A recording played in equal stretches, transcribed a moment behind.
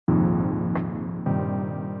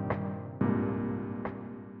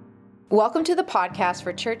Welcome to the podcast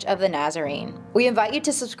for Church of the Nazarene. We invite you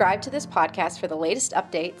to subscribe to this podcast for the latest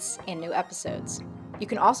updates and new episodes. You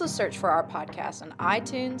can also search for our podcast on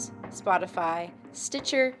iTunes, Spotify,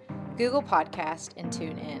 Stitcher, Google Podcast, and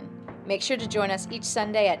TuneIn. Make sure to join us each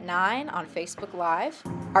Sunday at 9 on Facebook Live.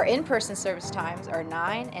 Our in-person service times are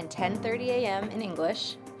 9 and 10:30 a.m. in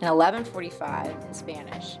English and 11:45 in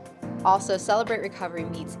Spanish. Also, Celebrate Recovery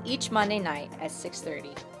meets each Monday night at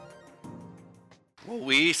 6:30. Well,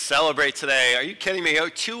 we celebrate today. Are you kidding me?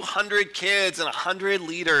 200 kids and 100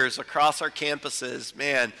 leaders across our campuses.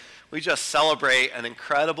 Man, we just celebrate an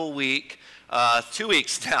incredible week, 2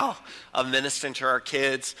 weeks now of ministering to our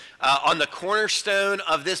kids. On the cornerstone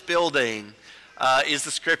of this building is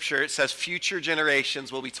the scripture. It says future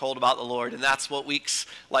generations will be told about the Lord, and that's what weeks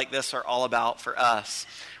like this are all about for us.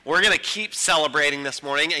 We're going to keep celebrating this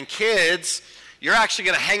morning, and kids, you're actually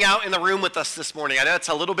going to hang out in the room with us this morning. I know it's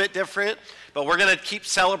a little bit different, but we're going to keep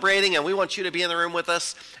celebrating, and we want you to be in the room with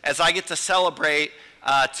us as I get to celebrate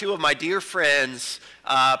two of my dear friends,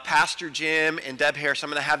 Pastor Jim and Deb Harris. I'm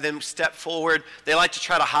going to have them step forward. They like to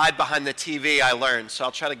try to hide behind the TV, I learned, so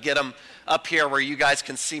I'll try to get them up here where you guys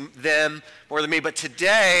can see them more than me. But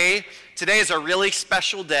today is a really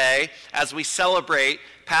special day as we celebrate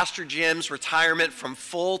Pastor Jim's retirement from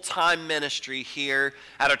full-time ministry here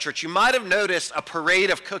at our church. You might have noticed a parade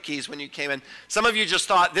of cookies when you came in. Some of you just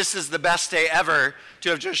thought this is the best day ever to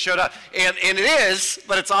have just showed up. And it is,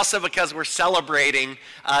 but it's also because we're celebrating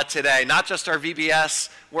today. Not just our VBS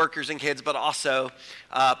workers and kids, but also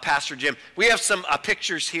Pastor Jim. We have some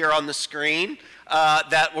pictures here on the screen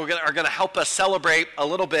that are going to help us celebrate a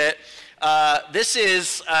little bit. This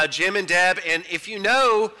is Jim and Deb, and if you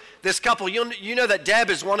know this couple, you know that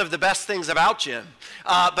Deb is one of the best things about Jim.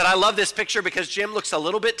 But I love this picture because Jim looks a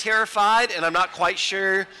little bit terrified, and I'm not quite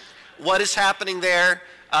sure what is happening there.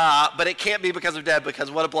 But it can't be because of Deb,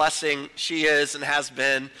 because what a blessing she is and has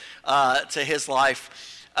been to his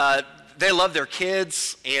life. They love their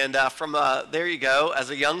kids, and there you go,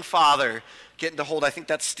 as a young father, getting to hold, I think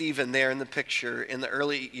that's Stephen there in the picture in the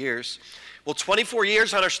early years. Well, 24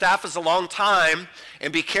 years on our staff is a long time,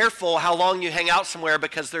 and be careful how long you hang out somewhere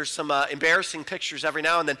because there's some embarrassing pictures every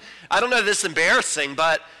now and then. I don't know if this is embarrassing,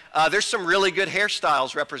 but there's some really good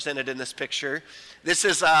hairstyles represented in this picture. This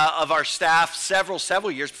is of our staff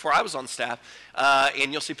several years before I was on staff,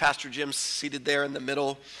 and you'll see Pastor Jim seated there in the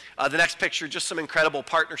middle. The next picture, just some incredible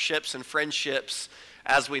partnerships and friendships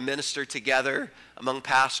as we minister together among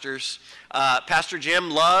pastors. Pastor Jim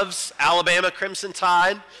loves Alabama Crimson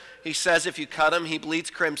Tide. He says if you cut him, he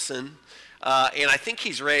bleeds crimson. And I think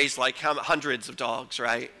he's raised like hundreds of dogs,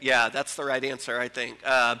 right? Yeah, that's the right answer, I think.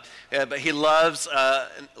 But he loves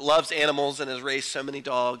animals and has raised so many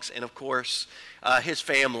dogs. And, of course, his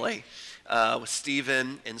family with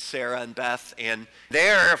Stephen and Sarah and Beth. And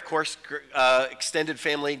their, of course, extended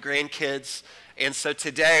family, grandkids. And so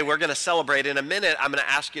today we're going to celebrate. In a minute, I'm going to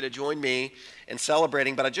ask you to join me in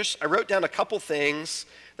celebrating. But I wrote down a couple things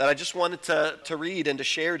that I just wanted to read and to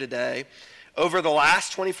share today. Over the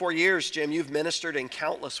last 24 years, Jim, you've ministered in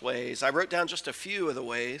countless ways. I wrote down just a few of the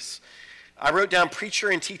ways. I wrote down preacher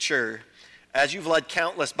and teacher. As you've led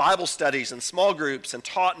countless Bible studies and small groups and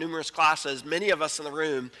taught numerous classes, many of us in the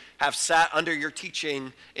room have sat under your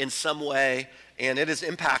teaching in some way, and it has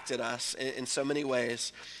impacted us in so many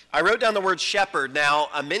ways. I wrote down the word shepherd. Now,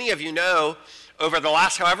 many of you know over the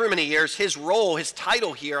last however many years, his role, his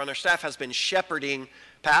title here on our staff has been shepherding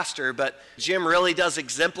pastor, but Jim really does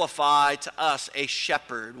exemplify to us a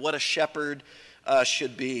shepherd, what a shepherd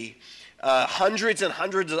should be. Hundreds and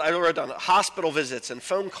hundreds, I wrote down hospital visits and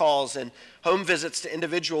phone calls and home visits to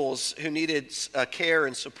individuals who needed care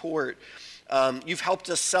and support. You've helped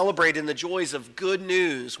us celebrate in the joys of good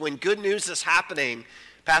news. When good news is happening,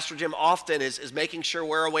 Pastor Jim often is making sure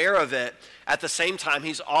we're aware of it. At the same time,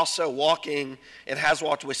 he's also walking and has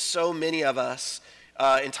walked with so many of us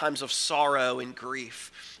in times of sorrow and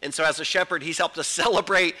grief. And so as a shepherd, he's helped us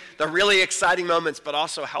celebrate the really exciting moments, but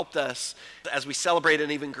also helped us as we celebrate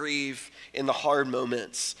and even grieve in the hard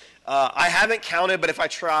moments. I haven't counted, but if I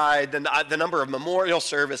tried, the number of memorial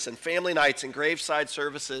service and family nights and graveside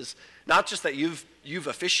services, not just that you've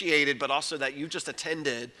officiated, but also that you've just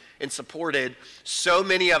attended and supported. So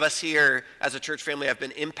many of us here as a church family have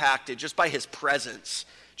been impacted just by his presence,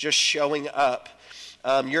 just showing up.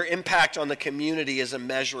 Your impact on the community is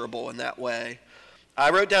immeasurable in that way. I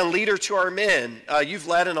wrote down leader to our men. You've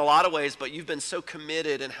led in a lot of ways, but you've been so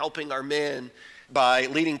committed in helping our men by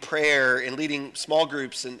leading prayer and leading small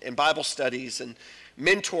groups and Bible studies and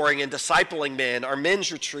mentoring and discipling men. Our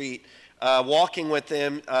men's retreat, walking with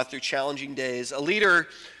them through challenging days. A leader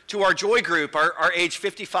to our joy group. Our age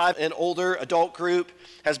 55 and older adult group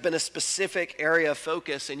has been a specific area of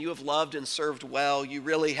focus, and you have loved and served well. You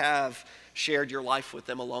really have shared your life with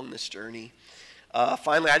them along this journey.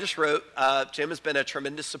 Finally, I just wrote, Jim has been a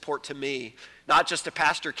tremendous support to me, not just to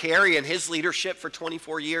Pastor Carey and his leadership for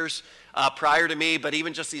 24 years prior to me, but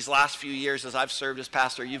even just these last few years as I've served as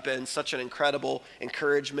pastor. You've been such an incredible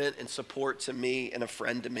encouragement and support to me and a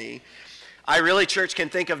friend to me. I really, church, can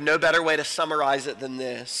think of no better way to summarize it than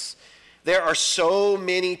this. There are so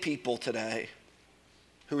many people today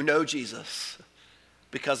who know Jesus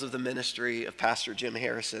because of the ministry of Pastor Jim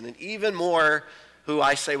Harrison, and even more who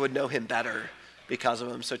I say would know him better because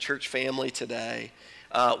of him. So church family today,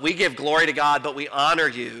 we give glory to God, but we honor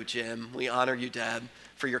you, Jim. We honor you, Deb,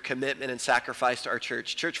 for your commitment and sacrifice to our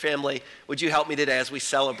church. Church family, would you help me today as we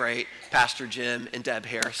celebrate Pastor Jim and Deb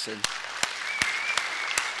Harrison?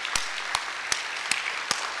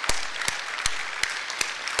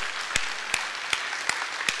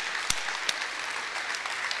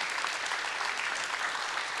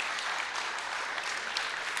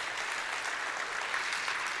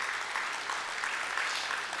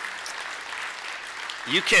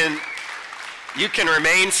 You can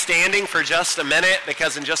remain standing for just a minute,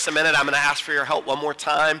 because in just a minute I'm going to ask for your help one more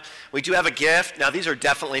time. We do have a gift. Now, these are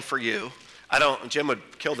definitely for you. Jim would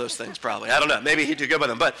kill those things probably. I don't know. Maybe he'd do good with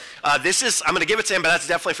them. But I'm going to give it to him, but that's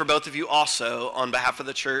definitely for both of you also on behalf of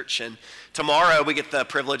the church. And tomorrow we get the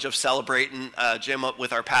privilege of celebrating Jim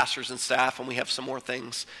with our pastors and staff, and we have some more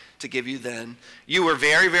things to give you then. You were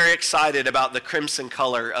very, very excited about the crimson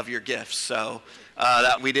color of your gifts, so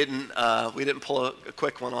that we didn't pull a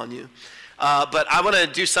quick one on you. But I want to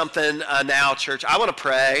do something now, church. I want to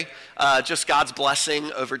pray just God's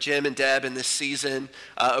blessing over Jim and Deb in this season,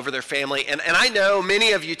 over their family. And I know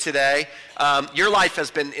many of you today, your life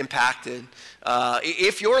has been impacted.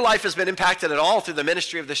 If your life has been impacted at all through the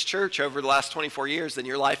ministry of this church over the last 24 years, then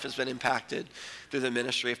your life has been impacted through the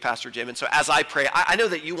ministry of Pastor Jim. And so as I pray, I know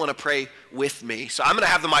that you want to pray with me. So I'm going to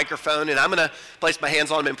have the microphone, and I'm going to place my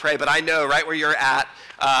hands on him and pray. But I know right where you're at,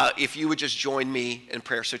 if you would just join me in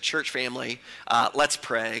prayer. So church family, let's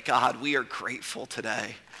pray. God, we are grateful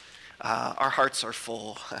today. Our hearts are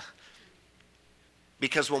full.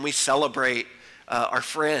 Because when we celebrate our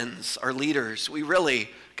friends, our leaders, we really,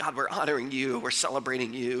 God, we're honoring you. We're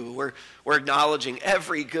celebrating you. We're acknowledging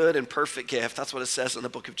every good and perfect gift. That's what it says in the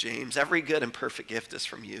book of James. Every good and perfect gift is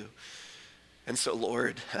from you. And so,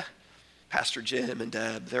 Lord, Pastor Jim and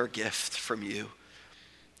Deb, they're a gift from you.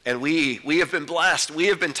 And we have been blessed. We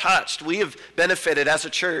have been touched. We have benefited as a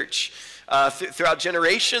church throughout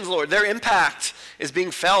generations, Lord. Their impact is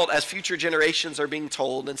being felt as future generations are being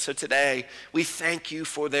told. And so today, we thank you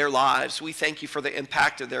for their lives. We thank you for the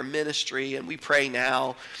impact of their ministry. And we pray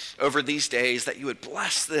now over these days that you would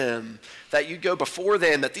bless them, that you'd go before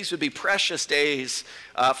them, that these would be precious days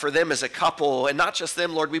for them as a couple. And not just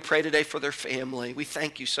them, Lord, we pray today for their family. We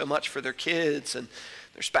thank you so much for their kids and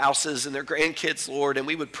their spouses and their grandkids, Lord, and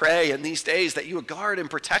we would pray in these days that you would guard and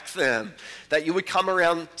protect them, that you would come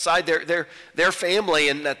alongside their family,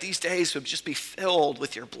 and that these days would just be filled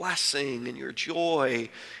with your blessing and your joy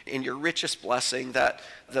and your richest blessing, that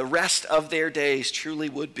the rest of their days truly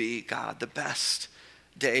would be, God, the best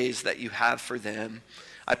days that you have for them.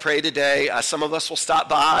 I pray today some of us will stop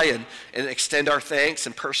by and extend our thanks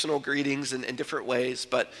and personal greetings in different ways.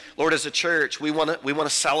 But Lord, as a church, we want to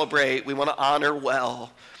celebrate, we want to honor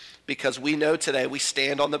well, because we know today we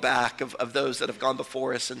stand on the back of those that have gone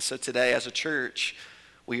before us. And so today as a church,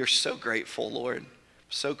 we are so grateful, Lord,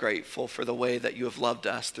 so grateful for the way that you have loved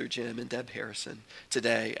us through Jim and Deb Harrison.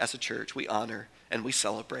 Today as a church, we honor and we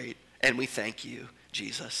celebrate and we thank you,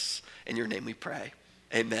 Jesus. In your name we pray.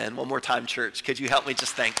 Amen. One more time, church. Could you help me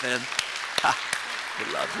just thank them?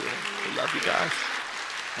 We love you. We love you guys.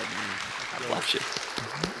 Amen. God bless you.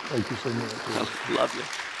 Thank you so much. I love you.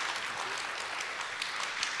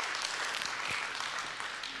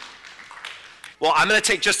 Well, I'm going to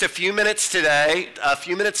take just a few minutes today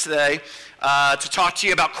to talk to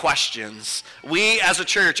you about questions. We as a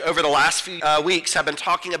church over the last few weeks have been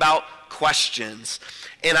talking about questions.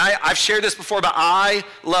 And I've shared this before, but I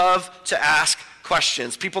love to ask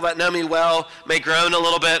questions. People that know me well may groan a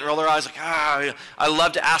little bit and roll their eyes like, I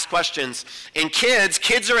love to ask questions. And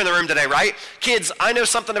kids are in the room today, right? Kids, I know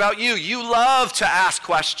something about you. You love to ask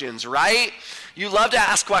questions, right? You love to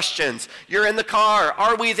ask questions. You're in the car.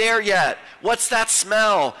 Are we there yet? What's that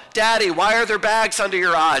smell? Daddy, why are there bags under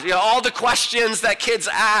your eyes? You know, all the questions that kids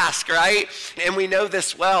ask, right? And we know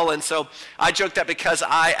this well. And so I joke that because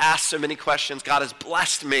I ask so many questions, God has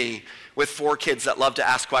blessed me with 4 kids that love to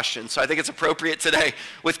ask questions. So I think it's appropriate today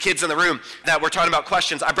with kids in the room that we're talking about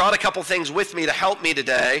questions. I brought a couple things with me to help me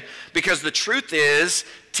today, because the truth is,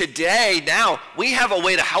 today, now, we have a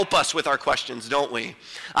way to help us with our questions, don't we?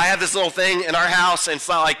 I have this little thing in our house, and it's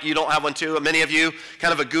not like you don't have one too. Many of you,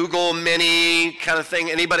 kind of a Google Mini kind of thing.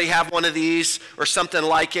 Anybody have one of these or something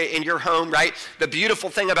like it in your home, right? The beautiful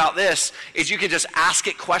thing about this is you can just ask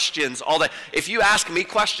it questions all day. If you ask me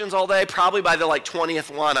questions all day, probably by the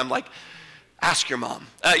 20th one, I'm like, ask your mom.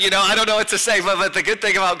 I don't know what to say, but the good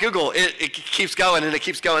thing about Google, it keeps going and it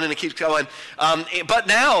keeps going and it keeps going. But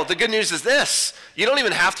now the good news is this: you don't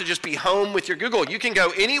even have to just be home with your Google. You can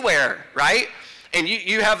go anywhere, right? And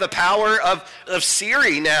you have the power of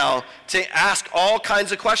Siri now to ask all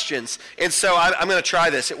kinds of questions. And so I'm going to try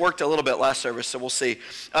this. It worked a little bit last service, so we'll see.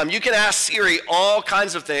 You can ask Siri all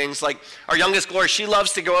kinds of things. Like our youngest, Gloria, she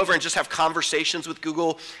loves to go over and just have conversations with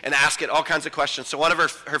Google and ask it all kinds of questions. So one of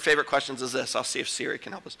her favorite questions is this. I'll see if Siri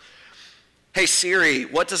can help us. Hey, Siri,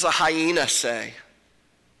 what does a hyena say?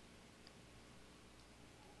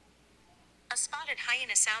 A spotted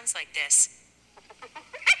hyena sounds like this.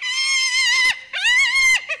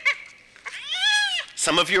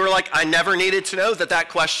 Some of you are like, I never needed to know that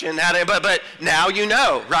question had it, but now you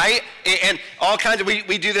know, right? And all kinds of,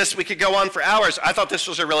 we do this, we could go on for hours. I thought this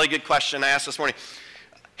was a really good question I asked this morning.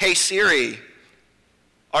 Hey Siri,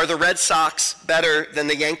 are the Red Sox better than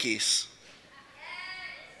the Yankees?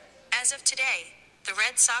 As of today, the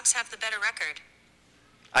Red Sox have the better record.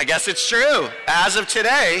 I guess it's true. As of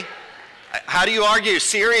today, how do you argue?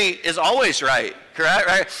 Siri is always right. Correct,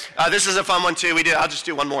 right? This is a fun one too. I'll just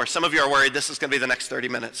do one more. Some of you are worried this is going to be the next 30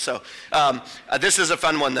 minutes. So this is a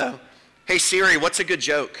fun one though. Hey Siri, what's a good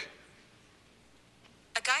joke?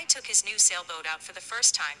 A guy took his new sailboat out for the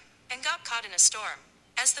first time and got caught in a storm.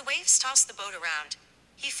 As the waves tossed the boat around,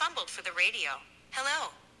 he fumbled for the radio. Hello,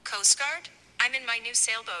 Coast Guard? I'm in my new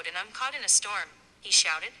sailboat and I'm caught in a storm, he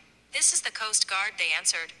shouted. This is the Coast Guard, they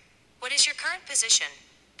answered. What is your current position?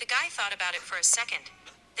 The guy thought about it for a second,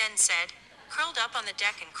 then said, curled up on the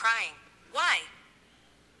deck and crying. Why?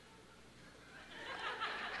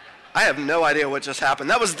 I have no idea what just happened.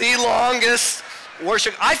 That was the longest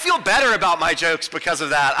worship. I feel better about my jokes because of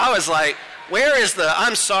that. I was like,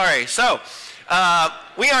 I'm sorry. So,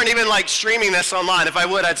 we aren't even streaming this online. If I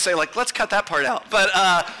would, I'd say let's cut that part out. But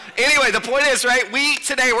anyway, the point is, right,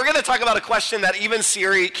 today we're going to talk about a question that even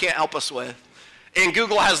Siri can't help us with. And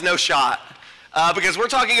Google has no shot. Because we're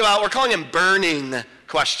calling them burning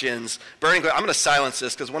questions. I'm going to silence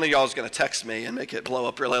this because one of y'all is going to text me and make it blow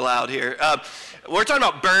up really loud here. We're talking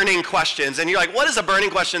about burning questions. And you're like, what is a burning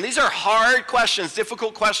question? These are hard questions,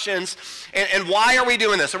 difficult questions. And why are we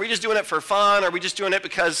doing this? Are we just doing it for fun? Are we just doing it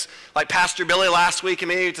because, like Pastor Billy last week, and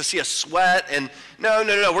maybe to see us sweat? And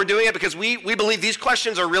no. We're doing it because we believe these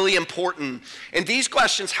questions are really important. And these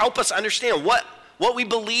questions help us understand what we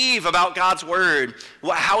believe about God's word,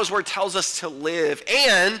 how his word tells us to live.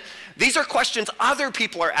 And these are questions other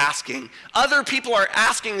people are asking. Other people are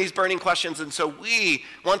asking these burning questions, and so we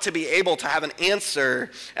want to be able to have an answer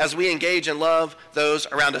as we engage and love those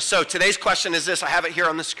around us. So today's question is this. I have it here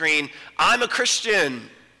on the screen. I'm a Christian,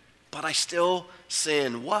 but I still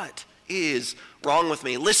sin. What is wrong with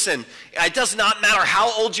me? Listen, it does not matter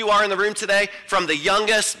how old you are in the room today, from the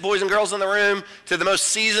youngest boys and girls in the room to the most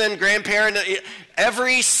seasoned grandparent,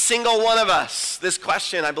 every single one of us, this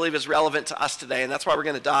question, I believe, is relevant to us today, and that's why we're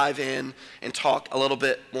going to dive in and talk a little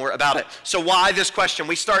bit more about it. So why this question?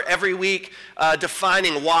 We start every week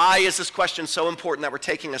defining why is this question so important that we're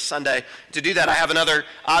taking a Sunday. To do that, I have another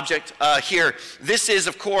object here. This is,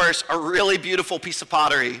 of course, a really beautiful piece of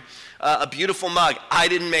pottery. A beautiful mug. I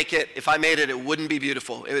didn't make it. If I made it, it wouldn't be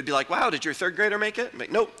beautiful. It would be like, wow, did your third grader make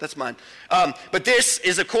it? Nope, that's mine. But this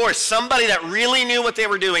is, of course, somebody that really knew what they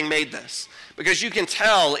were doing made this. Because you can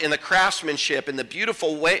tell in the craftsmanship, in the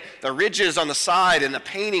beautiful way, the ridges on the side, and the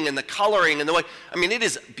painting, and the coloring, and the way, it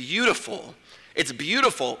is beautiful. It's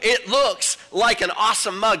beautiful. It looks like an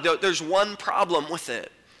awesome mug. There's one problem with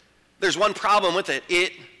it.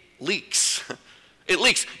 It leaks. It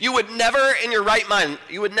leaks. You would never in your right mind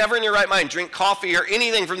drink coffee or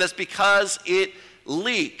anything from this because it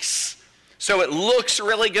leaks. So it looks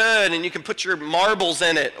really good, and you can put your marbles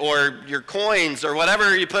in it or your coins or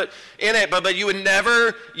whatever you put in it, but you would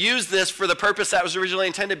never use this for the purpose that was originally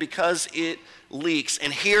intended because it leaks.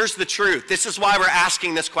 And here's the truth. This is why we're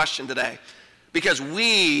asking this question today. Because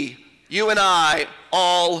you and I,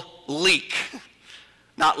 all leak.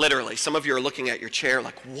 Not literally. Some of you are looking at your chair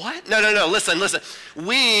like, what? No, listen.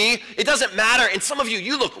 It doesn't matter. And some of you,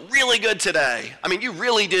 you look really good today. I mean, you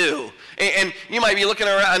really do. And you might be looking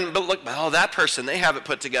around, but look, oh, that person, they have it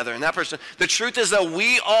put together. And that person, the truth is that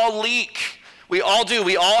we all leak. We all do.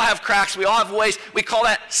 We all have cracks. We all have ways. We call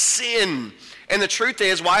that sin. And the truth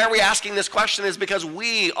is, why are we asking this question is because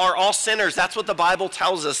we are all sinners. That's what the Bible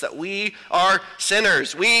tells us, that we are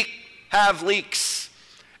sinners. We have leaks.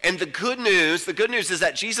 And the good news is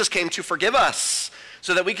that Jesus came to forgive us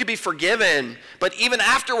so that we could be forgiven. But even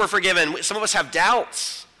after we're forgiven, some of us have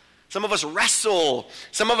doubts. Some of us wrestle.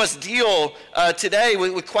 Some of us deal today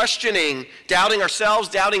with questioning, doubting ourselves,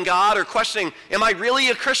 doubting God, or questioning, am I really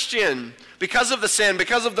a Christian? Because of the sin,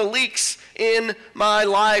 because of the leaks in my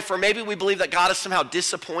life, or maybe we believe that God is somehow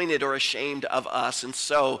disappointed or ashamed of us. And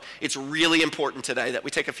so it's really important today that we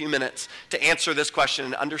take a few minutes to answer this question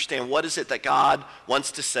and understand what is it that God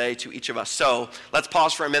wants to say to each of us. So let's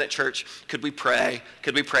pause for a minute, church. Could we pray?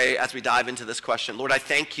 Could we pray as we dive into this question? Lord, I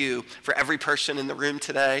thank you for every person in the room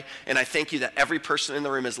today, and I thank you that every person in the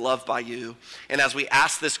room is loved by you. And as we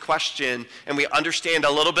ask this question and we understand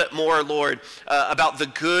a little bit more, Lord, about the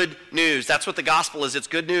good news, that's what the gospel is. It's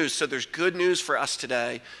good news. So there's good news for us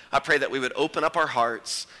today. I pray that we would open up our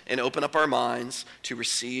hearts and open up our minds to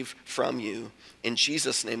receive from you. In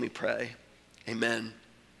Jesus' name we pray. Amen.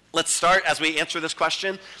 Let's start, as we answer this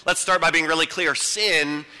question, let's start by being really clear.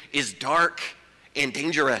 Sin is dark and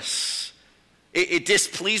dangerous. It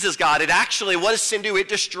displeases God. It actually, what does sin do? It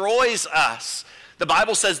destroys us. The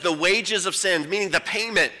Bible says the wages of sin, meaning the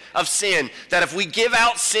payment of sin, that if we give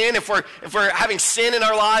out sin, if we're having sin in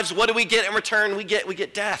our lives, what do we get in return? We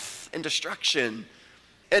get death and destruction.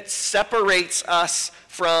 It separates us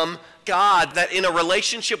from God, that in a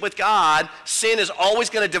relationship with God, sin is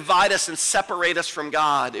always going to divide us and separate us from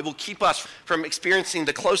God. It will keep us from experiencing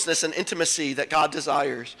the closeness and intimacy that God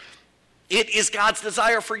desires. It is God's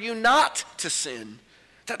desire for you not to sin.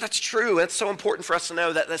 That's true. It's so important for us to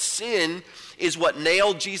know that the sin is what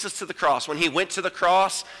nailed Jesus to the cross. When he went to the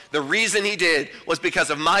cross, the reason he did was because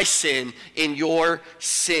of my sin in your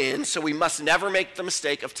sin. So we must never make the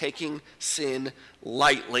mistake of taking sin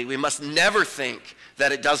lightly. We must never think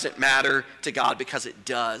that it doesn't matter to God, because it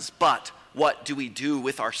does. But what do we do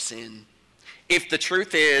with our sin? If the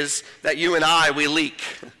truth is that you and I, we leak,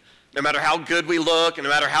 no matter how good we look, and no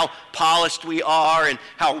matter how polished we are, and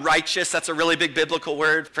how righteous, that's a really big biblical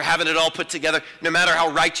word for having it all put together, no matter how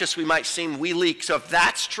righteous we might seem, we leak. So if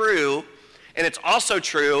that's true, and it's also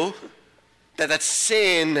true that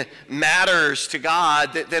sin matters to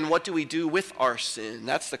God, then what do we do with our sin?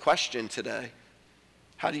 That's the question today.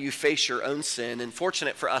 How do you face your own sin? And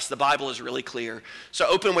fortunate for us, the Bible is really clear. So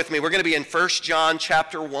open with me. We're going to be in 1 John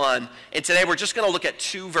chapter 1. And today we're just going to look at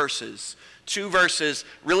two verses,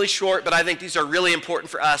 really short, but I think these are really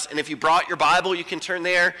important for us. And if you brought your Bible, you can turn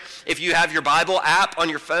there. If you have your Bible app on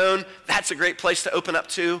your phone, that's a great place to open up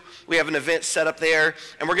to. We have an event set up there.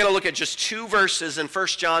 And we're going to look at just two verses in 1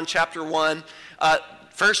 John chapter 1.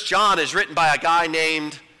 1 John is written by a guy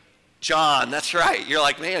named John. That's right. You're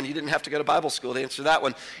like, man, you didn't have to go to Bible school to answer that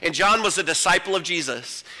one. And John was a disciple of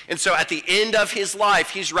Jesus. And so at the end of his life,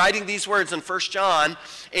 he's writing these words in 1 John.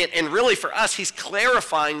 And really for us, he's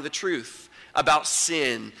clarifying the truth about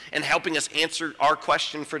sin and helping us answer our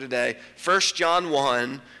question for today. 1 John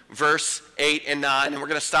 1, verse 8 and 9. And we're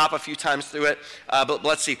going to stop a few times through it. But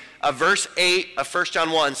let's see. Verse 8 of 1 John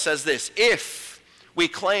 1 says this: if we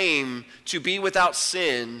claim to be without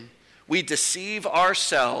sin, we deceive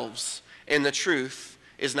ourselves, and the truth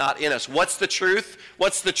is not in us. What's the truth?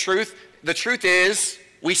 What's the truth? The truth is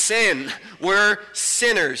we sin. We're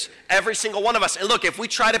sinners, every single one of us. And look, if we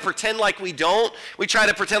try to pretend like we don't, we try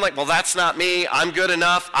to pretend like, well, that's not me, I'm good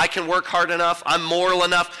enough, I can work hard enough, I'm moral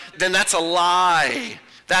enough, then that's a lie.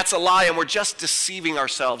 That's a lie, and we're just deceiving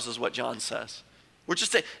ourselves, is what John says.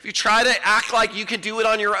 If you try to act like you can do it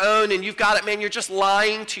on your own and you've got it, man, you're just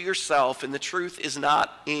lying to yourself, and the truth is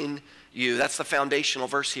not in you. That's the foundational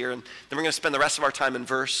verse here. And then we're going to spend the rest of our time in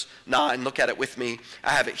verse 9. Look at it with me. I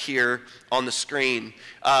have it here on the screen.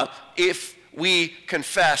 If we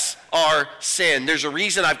confess our sin, there's a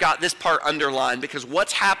reason I've got this part underlined, because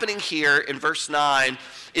what's happening here in verse 9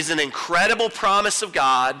 is an incredible promise of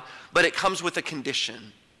God, but it comes with a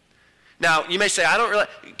condition. Now, you may say,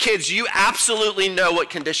 kids, you absolutely know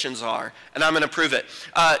what conditions are, and I'm going to prove it.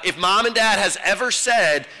 If mom and dad has ever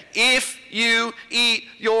said, if you eat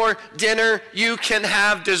your dinner, you can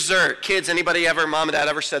have dessert. Kids, anybody ever, mom and dad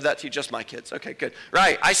ever said that to you? Just my kids. Okay, good.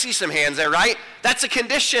 Right, I see some hands there, right? That's a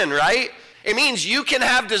condition, right? It means you can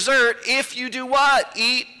have dessert if you do what?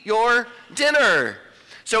 Eat your dinner.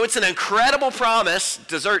 So it's an incredible promise.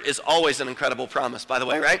 Dessert is always an incredible promise, by the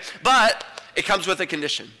way, right? But it comes with a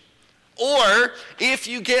condition. Or if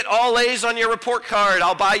you get all A's on your report card,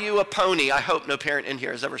 I'll buy you a pony. I hope no parent in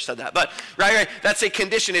here has ever said that. But right, that's a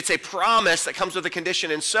condition. It's a promise that comes with a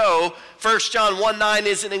condition. And so 1 John 1:9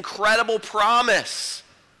 is an incredible promise.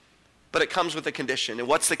 But it comes with a condition. And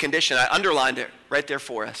what's the condition? I underlined it right there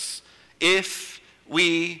for us. If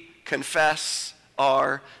we confess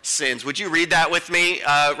our sins. Would you read that with me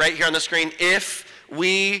right here on the screen? If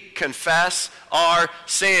we confess our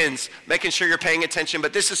sins. Making sure you're paying attention,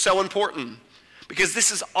 but this is so important because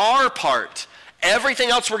this is our part.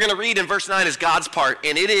 Everything else we're going to read in verse 9 is God's part,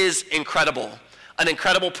 and it is incredible. An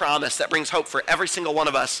incredible promise that brings hope for every single one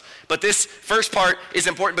of us. But this first part is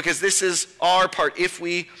important because this is our part. If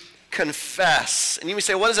we confess. And you may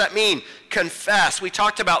say, what does that mean? Confess. We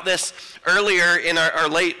talked about this earlier in our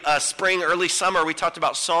late spring, early summer. We talked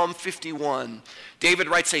about Psalm 51. David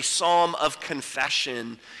writes a psalm of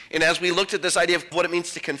confession. And as we looked at this idea of what it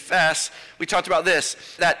means to confess, we talked about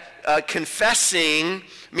this, that confessing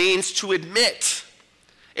means to admit.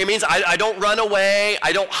 It means I don't run away,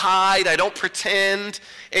 I don't hide, I don't pretend.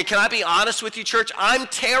 And can I be honest with you, church? I'm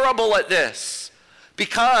terrible at this.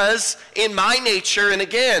 Because in my nature, and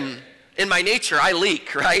again, in my nature, I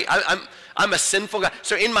leak, right? I'm a sinful guy.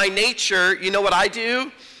 So in my nature, you know what I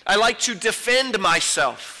do? I like to defend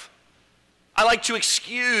myself. I like to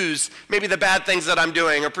excuse maybe the bad things that I'm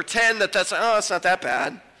doing or pretend that it's not that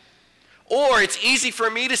bad. Or it's easy for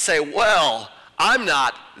me to say, well, I'm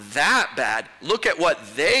not that bad. Look at what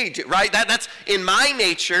they do, right? That's in my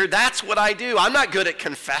nature, that's what I do. I'm not good at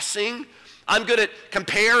confessing. I'm good at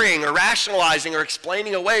comparing or rationalizing or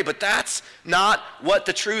explaining away, but that's not what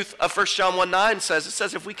the truth of 1 John 1:9 says. It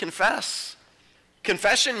says if we confess.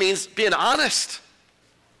 Confession means being honest.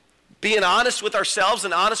 Being honest with ourselves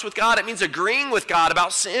and honest with God. It means agreeing with God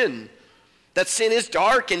about sin. That sin is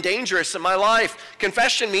dark and dangerous in my life.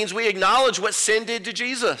 Confession means we acknowledge what sin did to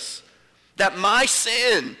Jesus. That my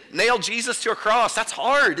sin nailed Jesus to a cross. That's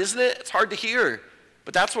hard, isn't it? It's hard to hear.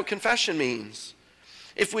 But that's what confession means.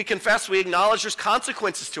 If we confess, we acknowledge there's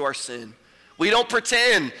consequences to our sin. We don't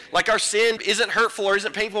pretend like our sin isn't hurtful or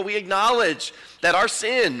isn't painful. We acknowledge that our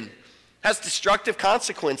sin has destructive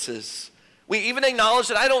consequences. We even acknowledge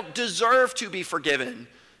that I don't deserve to be forgiven.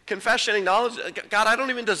 Confession acknowledges, God, I don't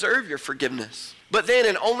even deserve your forgiveness. But then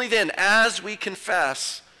and only then, as we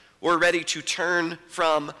confess, we're ready to turn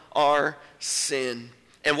from our sin.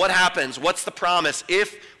 And what happens? What's the promise?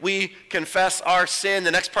 If we confess our sin,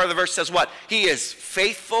 the next part of the verse says what? He is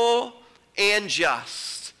faithful and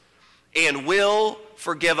just and will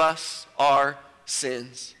forgive us our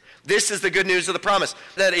sins. This is the good news of the promise.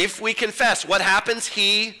 That if we confess, what happens?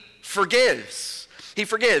 He forgives. He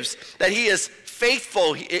forgives. That he is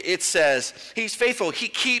faithful, it says. He's faithful. He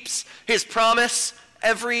keeps his promise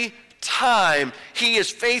every time. He is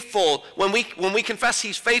faithful. When we confess,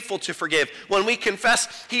 he's faithful to forgive. When we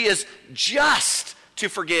confess, he is just to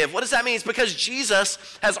forgive. What does that mean? It's because Jesus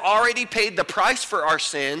has already paid the price for our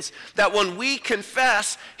sins, that when we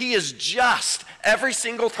confess, he is just every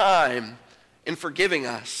single time in forgiving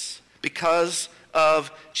us because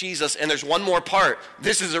of Jesus. And there's one more part.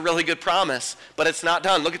 This is a really good promise, but it's not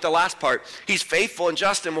done. Look at the last part. He's faithful and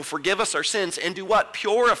just and will forgive us our sins and do what?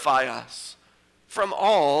 Purify us from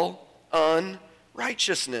all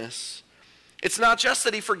unrighteousness. It's not just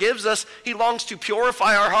that he forgives us, he longs to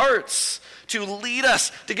purify our hearts, to lead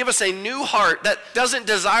us, to give us a new heart that doesn't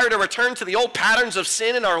desire to return to the old patterns of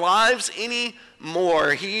sin in our lives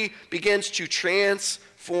anymore. He begins to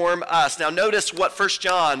transform us. Now notice what 1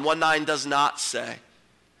 John 1:9 does not say.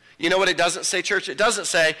 You know what it doesn't say, church? It doesn't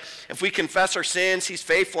say if we confess our sins, he's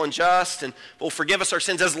faithful and just and will forgive us our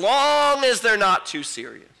sins as long as they're not too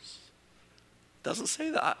serious. It doesn't say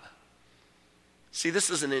that. See, this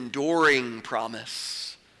is an enduring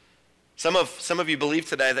promise. Some of you believe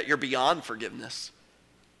today that you're beyond forgiveness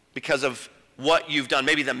because of what you've done,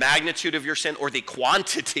 maybe the magnitude of your sin or the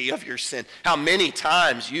quantity of your sin, how many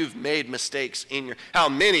times you've made mistakes how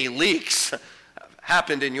many leaks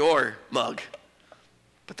happened in your mug.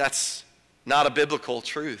 But that's not a biblical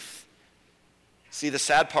truth. See, the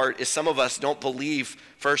sad part is some of us don't believe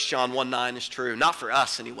 1 John 1:9 is true, not for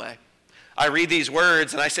us anyway. I read these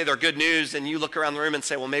words and I say they're good news, and you look around the room and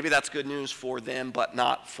say, well, maybe that's good news for them, but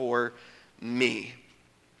not for me.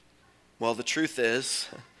 Well, the truth is,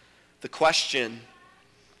 the question,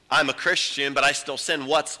 I'm a Christian, but I still sin,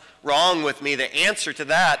 what's wrong with me? The answer to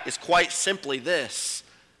that is quite simply this: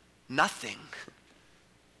 nothing.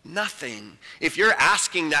 Nothing. If you're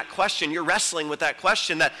asking that question, you're wrestling with that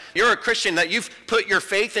question, that you're a Christian, that you've put your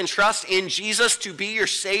faith and trust in Jesus to be your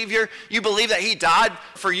Savior, you believe that he died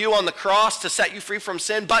for you on the cross to set you free from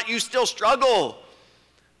sin, but you still struggle.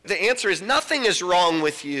 The answer is nothing is wrong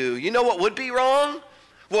with you. You know what would be wrong?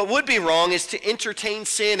 What would be wrong is to entertain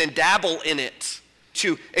sin and dabble in it,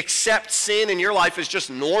 to accept sin in your life as just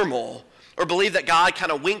normal, or believe that God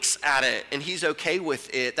kind of winks at it and he's okay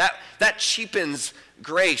with it. That cheapens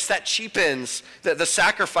grace. That cheapens the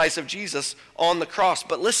sacrifice of Jesus on the cross.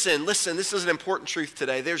 But listen, this is an important truth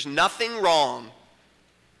today. There's nothing wrong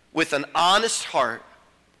with an honest heart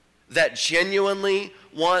that genuinely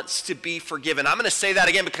wants to be forgiven. I'm going to say that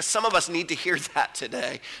again because some of us need to hear that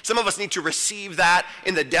today. Some of us need to receive that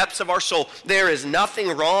in the depths of our soul. There is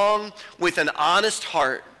nothing wrong with an honest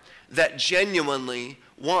heart that genuinely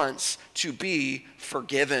wants to be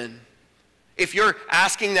forgiven. If you're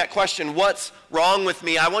asking that question, what's wrong with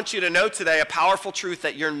me? I want you to know today a powerful truth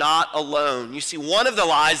that you're not alone. You see, one of the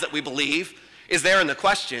lies that we believe is there in the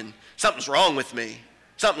question, something's wrong with me.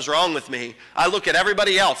 Something's wrong with me. I look at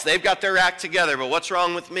everybody else. They've got their act together, but what's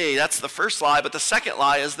wrong with me? That's the first lie. But the second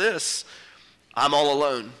lie is this: I'm all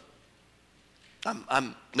alone.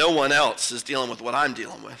 No one else is dealing with what I'm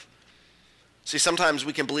dealing with. See, sometimes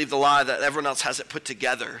we can believe the lie that everyone else has it put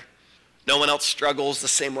together. No one else struggles the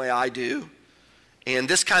same way I do. And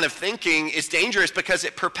this kind of thinking is dangerous because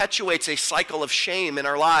it perpetuates a cycle of shame in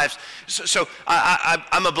our lives. So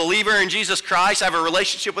I'm a believer in Jesus Christ. I have a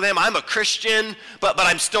relationship with him. I'm a Christian, but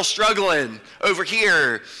I'm still struggling over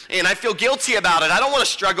here. And I feel guilty about it. I don't want to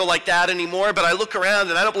struggle like that anymore, but I look around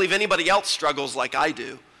and I don't believe anybody else struggles like I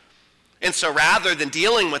do. And so rather than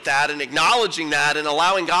dealing with that and acknowledging that and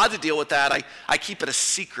allowing God to deal with that, I keep it a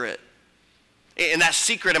secret. And that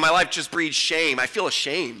secret in my life just breeds shame. I feel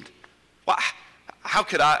ashamed. Well, how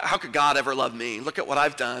could God ever love me? Look at what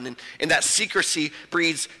I've done. And that secrecy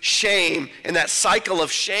breeds shame. And that cycle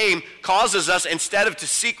of shame causes us, instead of to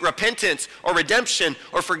seek repentance or redemption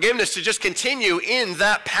or forgiveness, to just continue in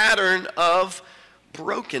that pattern of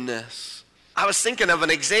brokenness. I was thinking of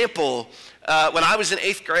an example when I was in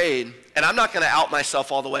 8th grade. And I'm not going to out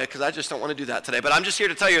myself all the way because I just don't want to do that today. But I'm just here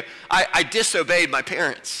to tell you, I disobeyed my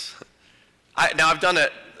parents. Now, I've done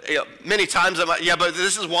it many times, but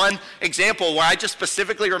this is one example where I just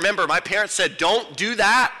specifically remember my parents said, don't do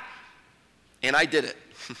that, and I did it.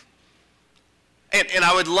 And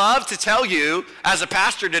I would love to tell you, as a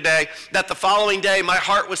pastor today, that the following day my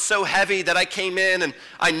heart was so heavy that I came in and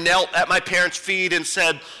I knelt at my parents' feet and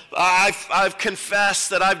said, I've confessed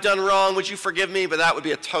that I've done wrong, would you forgive me? But that would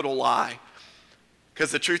be a total lie.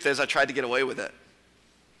 Because the truth is, I tried to get away with it,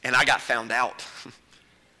 and I got found out.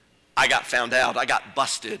 I got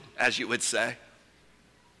busted, as you would say.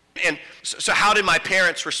 And so how did my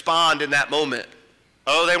parents respond in that moment?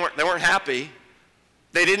 Oh, they weren't happy.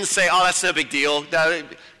 They didn't say, oh, that's no big deal.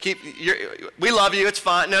 We love you, it's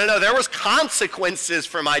fine. No, there was consequences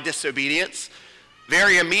for my disobedience.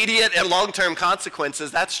 Very immediate and long-term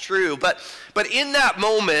consequences, that's true. But in that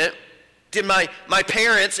moment, did my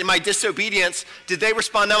parents, in my disobedience, did they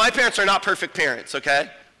respond? Now, my parents are not perfect parents, okay?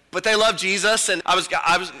 But they love Jesus, and I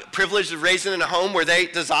was privileged of raising in a home where they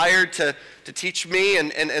desired to teach me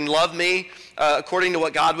and love me according to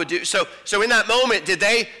what God would do. So in that moment, did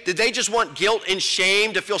they just want guilt and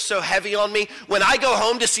shame to feel so heavy on me? When I go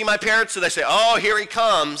home to see my parents, do they say, oh, here he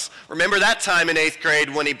comes. Remember that time in 8th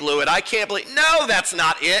grade when he blew it? I can't believe. No, that's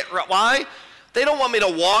not it. Why? They don't want me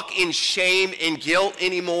to walk in shame and guilt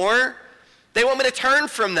anymore. They want me to turn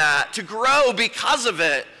from that, to grow because of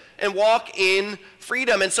it, and walk in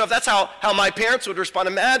freedom. And so if that's how my parents would respond,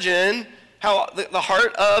 imagine how the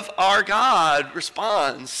heart of our God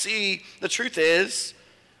responds. See, the truth is,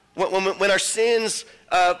 when our sins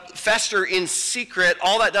fester in secret,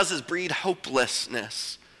 all that does is breed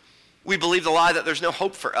hopelessness. We believe the lie that there's no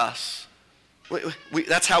hope for us.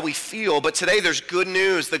 That's how we feel. But today there's good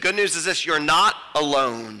news. The good news is this: you're not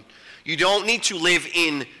alone. You don't need to live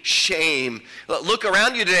in shame. Look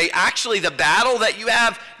around you today. Actually, the battle that you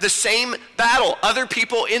have, the same battle other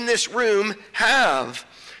people in this room have.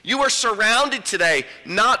 You are surrounded today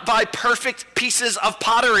not by perfect pieces of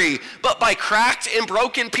pottery, but by cracked and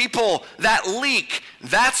broken people that leak.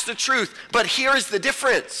 That's the truth. But here is the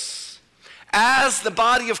difference. As the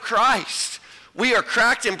body of Christ, we are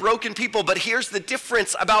cracked and broken people, but here's the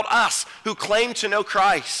difference about us who claim to know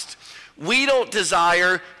Christ. We don't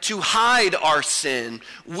desire to hide our sin.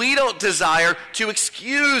 We don't desire to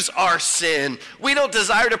excuse our sin. We don't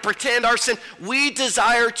desire to pretend our sin. We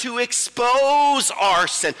desire to expose our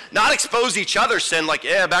sin. Not expose each other's sin like,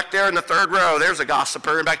 yeah, back there in the third row, there's a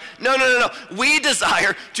gossiper. And back. No. We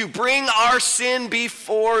desire to bring our sin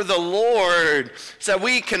before the Lord. So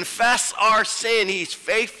we confess our sin. He's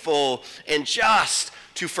faithful and just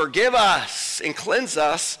to forgive us and cleanse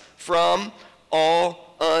us from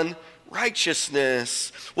all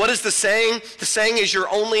unrighteousness. What is the saying? The saying is, you're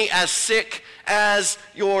only as sick as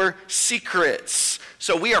your secrets.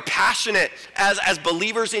 So we are passionate as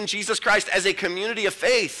believers in Jesus Christ, as a community of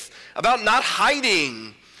faith, about not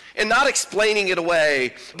hiding and not explaining it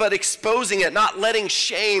away, but exposing it, not letting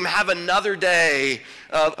shame have another day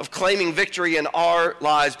of claiming victory in our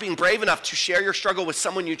lives, being brave enough to share your struggle with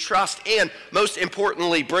someone you trust, and most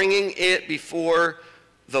importantly, bringing it before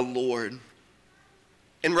the Lord.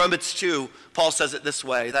 In Romans 2, Paul says it this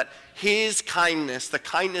way, that his kindness, the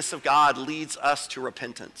kindness of God, leads us to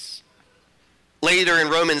repentance. Later in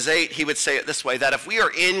Romans 8, he would say it this way, that if we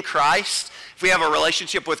are in Christ, if we have a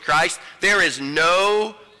relationship with Christ, there is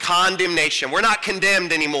no condemnation. We're not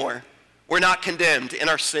condemned anymore. We're not condemned in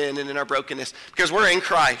our sin and in our brokenness because we're in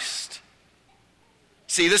Christ.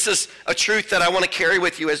 See, this is a truth that I want to carry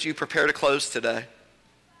with you as you prepare to close today.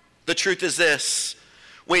 The truth is this: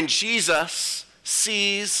 when Jesus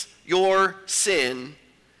sees your sin,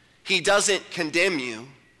 he doesn't condemn you.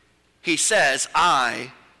 He says,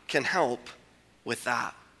 I can help with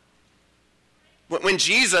that. When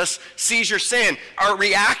Jesus sees your sin, our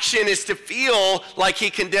reaction is to feel like he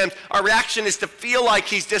condemns. Our reaction is to feel like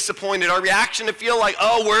he's disappointed. Our reaction to feel like,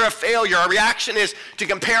 oh, we're a failure. Our reaction is to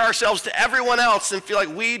compare ourselves to everyone else and feel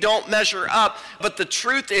like we don't measure up. But the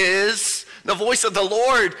truth is, the voice of the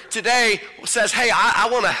Lord today says, hey, I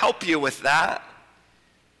want to help you with that.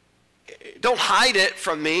 Don't hide it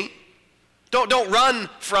from me. Don't run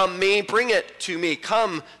from me. Bring it to me.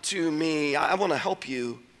 Come to me. I want to help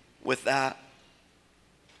you with that.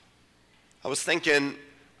 I was thinking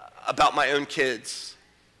about my own kids,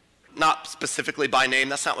 not specifically by name.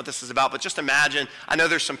 That's not what this is about, but just imagine, I know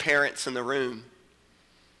there's some parents in the room.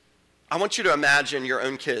 I want you to imagine your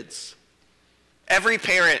own kids. Every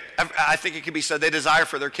parent, I think it could be said, they desire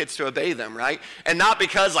for their kids to obey them, right? And not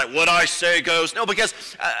because like what I say goes, no, because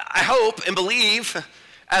I hope and believe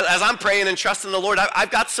as I'm praying and trusting the Lord, I've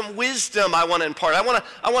got some wisdom I want to impart. I want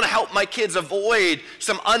to help my kids avoid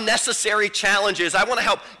some unnecessary challenges. I want to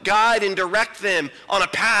help guide and direct them on a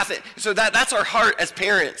path. So that's our heart as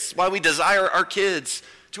parents, why we desire our kids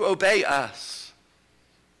to obey us.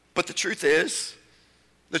 But the truth is,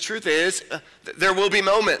 there will be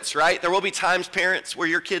moments, right? There will be times, parents, where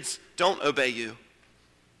your kids don't obey you.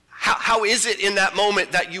 How is it in that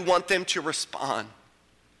moment that you want them to respond?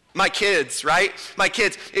 My kids, right? My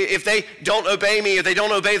kids, if they don't obey me, if they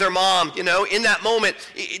don't obey their mom, in that moment,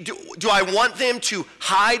 do I want them to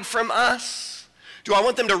hide from us? Do I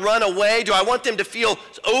want them to run away? Do I want them to feel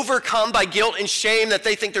overcome by guilt and shame that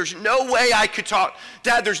they think there's no way I could talk?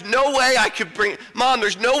 Dad, there's no way I could Mom,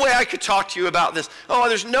 there's no way I could talk to you about this. Oh,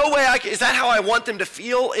 there's no way is that how I want them to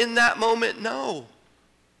feel in that moment? No.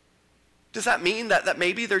 Does that mean that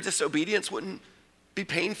maybe their disobedience wouldn't be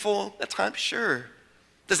painful at times? Sure.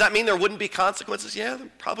 Does that mean there wouldn't be consequences? Yeah, there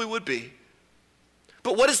probably would be.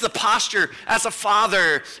 But what is the posture as a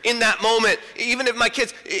father in that moment, even if my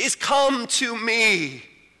kids, is come to me.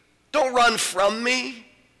 Don't run from me.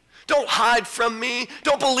 Don't hide from me.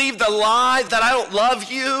 Don't believe the lie that I don't love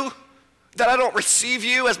you, that I don't receive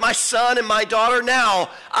you as my son and my daughter. Now,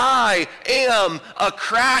 I am a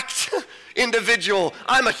cracked individual.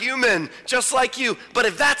 I'm a human just like you. But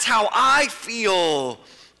if that's how I feel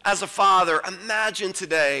as a father, imagine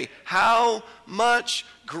today how much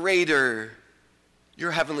greater your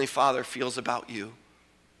heavenly Father feels about you.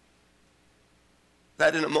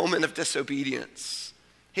 That in a moment of disobedience,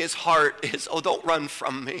 his heart is, oh, don't run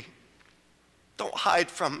from me. Don't hide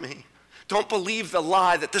from me. Don't believe the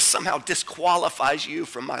lie that this somehow disqualifies you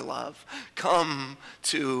from my love. Come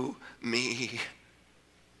to me.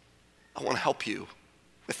 I want to help you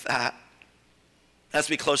with that. As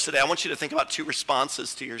we close today, I want you to think about two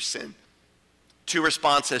responses to your sin. Two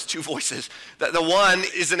responses, two voices. The one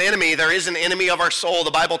is an enemy. There is an enemy of our soul.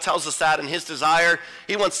 The Bible tells us that in his desire.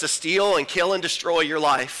 He wants to steal and kill and destroy your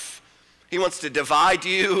life. He wants to divide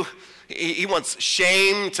you. He wants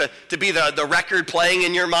shame to be the record playing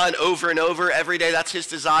in your mind over and over every day. That's his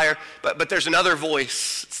desire. But there's another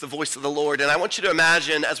voice. It's the voice of the Lord. And I want you to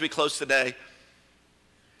imagine as we close today,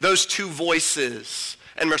 those two voices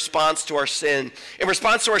in response to our sin. In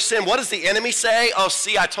response to our sin, what does the enemy say? Oh,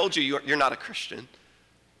 see, I told you, you're not a Christian.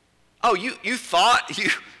 Oh, you thought you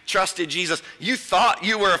trusted Jesus. You thought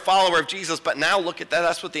you were a follower of Jesus, but now look at that.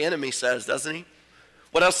 That's what the enemy says, doesn't he?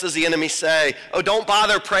 What else does the enemy say? Oh, don't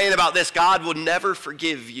bother praying about this. God will never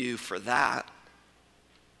forgive you for that.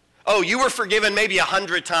 Oh, you were forgiven maybe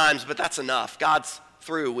 100 times, but that's enough. God's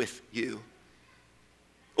through with you.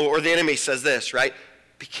 Or the enemy says this, right?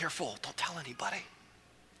 Be careful. Don't tell anybody.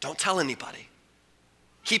 Don't tell anybody.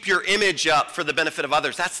 Keep your image up for the benefit of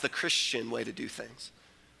others. That's the Christian way to do things.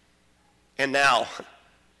 And now,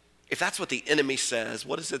 if that's what the enemy says,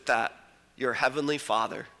 what is it that your heavenly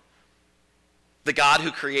Father, the God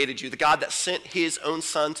who created you, the God that sent his own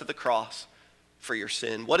son to the cross for your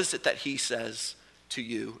sin, what is it that he says to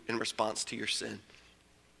you in response to your sin?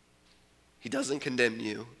 He doesn't condemn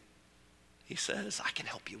you. He says, I can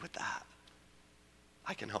help you with that.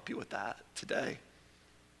 I can help you with that today.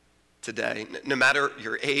 Today, no matter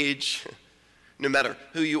your age, no matter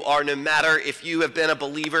who you are, no matter if you have been a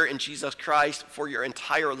believer in Jesus Christ for your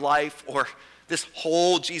entire life, or this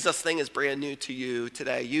whole Jesus thing is brand new to you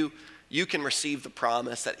today, you can receive the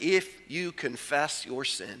promise that if you confess your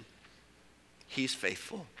sin, he's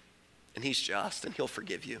faithful and he's just and he'll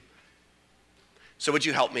forgive you. So would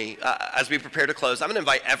you help me as we prepare to close? I'm going to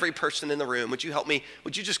invite every person in the room. Would you help me?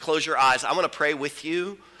 Would you just close your eyes? I want to pray with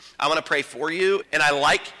you. I want to pray for you. And I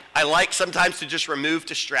like sometimes to just remove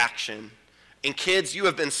distraction. And kids, you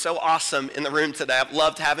have been so awesome in the room today. I've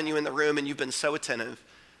loved having you in the room and you've been so attentive.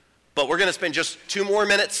 But we're going to spend just 2 more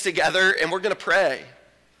minutes together and we're going to pray.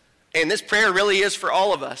 And this prayer really is for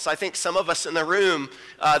all of us. I think some of us in the room,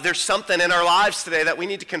 there's something in our lives today that we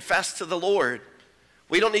need to confess to the Lord.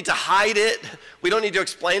 We don't need to hide it. We don't need to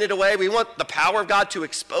explain it away. We want the power of God to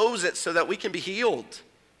expose it so that we can be healed,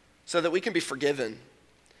 so that we can be forgiven.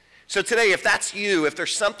 So today, if that's you, if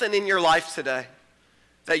there's something in your life today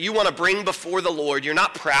that you want to bring before the Lord, you're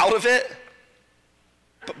not proud of it,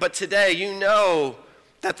 but today you know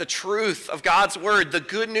that the truth of God's word, the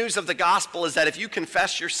good news of the gospel is that if you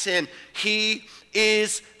confess your sin, he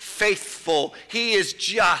is faithful, he is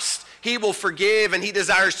just, he will forgive, and he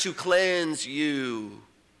desires to cleanse you.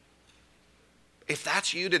 If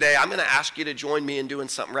that's you today, I'm going to ask you to join me in doing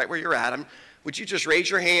something right where you're at. Would you just raise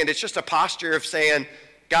your hand? It's just a posture of saying,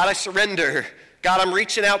 God, I surrender. God, I'm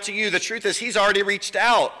reaching out to you. The truth is, he's already reached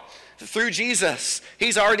out through Jesus.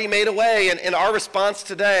 He's already made a way, and our response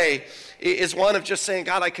today is one of just saying,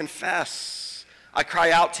 God, I confess. I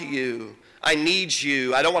cry out to you. I need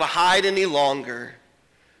you. I don't want to hide any longer.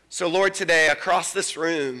 So, Lord, today, across this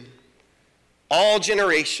room, all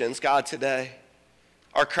generations, God, today,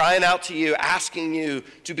 are crying out to you, asking you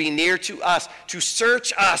to be near to us, to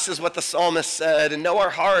search us, is what the psalmist said, and know our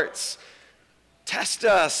hearts. Test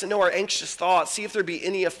us and know our anxious thoughts. See if there be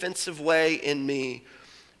any offensive way in me.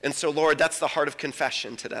 And so, Lord, that's the heart of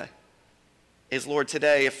confession today. Is, Lord,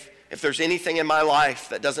 today, if there's anything in my life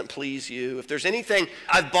that doesn't please you, if there's anything,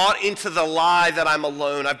 I've bought into the lie that I'm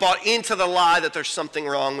alone. I bought into the lie that there's something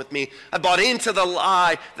wrong with me. I bought into the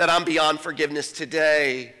lie that I'm beyond forgiveness.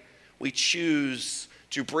 Today, we choose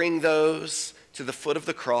to bring those to the foot of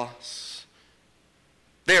the cross.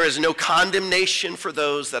 There is no condemnation for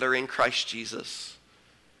those that are in Christ Jesus.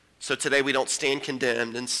 So today we don't stand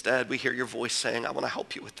condemned. Instead, we hear your voice saying, I want to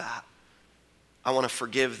help you with that. I want to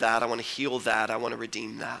forgive that. I want to heal that. I want to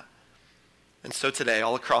redeem that. And so today,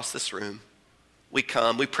 all across this room, we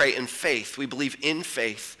come, we pray in faith. We believe in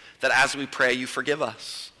faith that as we pray, you forgive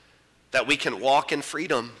us, that we can walk in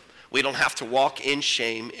freedom. We don't have to walk in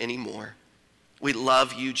shame anymore. We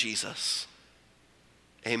love you, Jesus.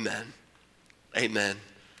 Amen. Amen.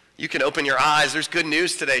 You can open your eyes. There's good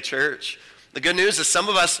news today, church. The good news is some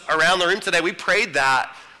of us around the room today, we prayed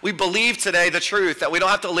that. We believe today the truth, that we don't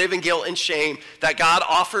have to live in guilt and shame, that God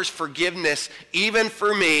offers forgiveness even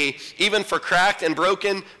for me, even for cracked and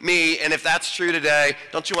broken me. And if that's true today,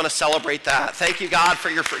 don't you want to celebrate that? Thank you, God, for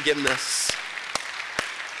your forgiveness.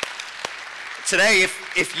 Today,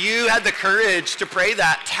 if you had the courage to pray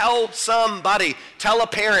that, tell somebody, tell a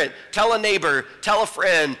parent, tell a neighbor, tell a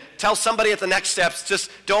friend, tell somebody at the next steps.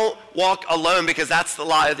 Just don't walk alone, because that's the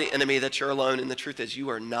lie of the enemy, that you're alone. And the truth is, you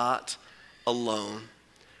are not alone.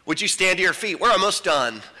 Would you stand to your feet? We're almost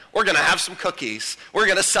done. We're going to have some cookies. We're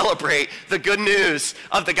going to celebrate the good news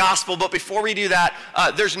of the gospel. But before we do that,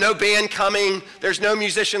 there's no band coming. There's no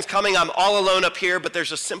musicians coming. I'm all alone up here, but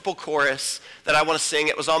there's a simple chorus that I want to sing.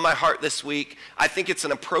 It was on my heart this week. I think it's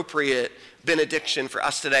an appropriate benediction for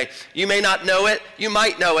us today. You may not know it. You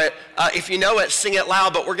might know it. If you know it, sing it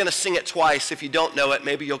loud, but we're going to sing it twice. If you don't know it,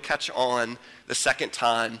 maybe you'll catch on the second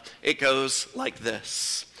time. It goes like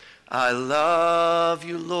this. I love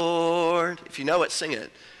you, Lord. If you know it, sing it.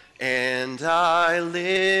 And I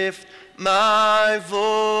lift my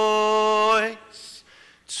voice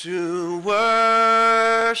to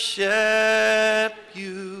worship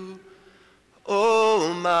you.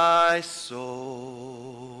 Oh, my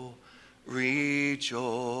soul, rejoice.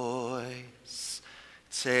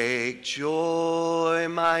 Take joy,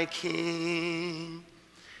 my King,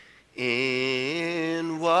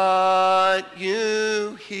 in what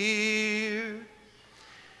you hear.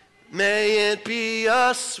 May it be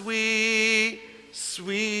a sweet,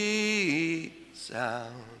 sweet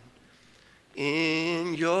sound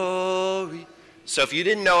in your ear. So if you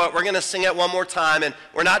didn't know it, we're going to sing it one more time. And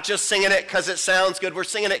we're not just singing it because it sounds good. We're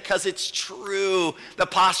singing it because it's true. The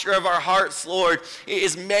posture of our hearts, Lord,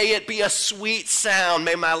 is may it be a sweet sound.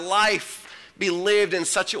 May my life be lived in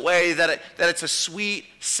such a way that it's a sweet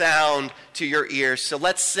sound to your ears. So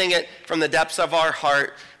let's sing it from the depths of our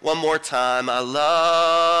heart one more time. I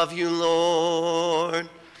love you, Lord,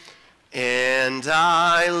 and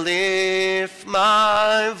I lift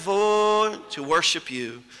my voice to worship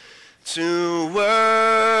you, to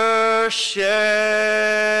worship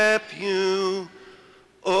you,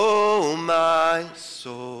 oh my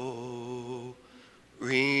soul,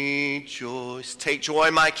 rejoice. Take joy,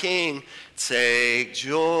 my King, take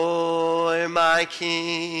joy, my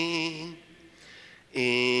King,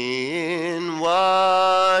 in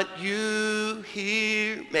what you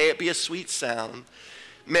hear. May it be a sweet sound.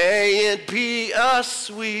 May it be a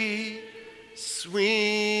sweet,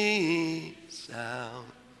 sweet sound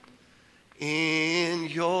in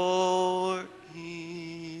your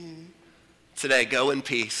ear. Today, go in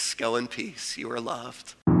peace. Go in peace. You are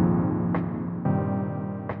loved.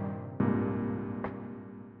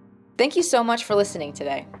 Thank you so much for listening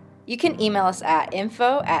today. You can email us at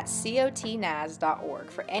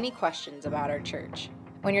info@cotnaz.org for any questions about our church.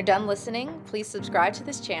 When you're done listening, please subscribe to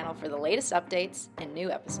this channel for the latest updates and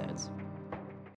new episodes.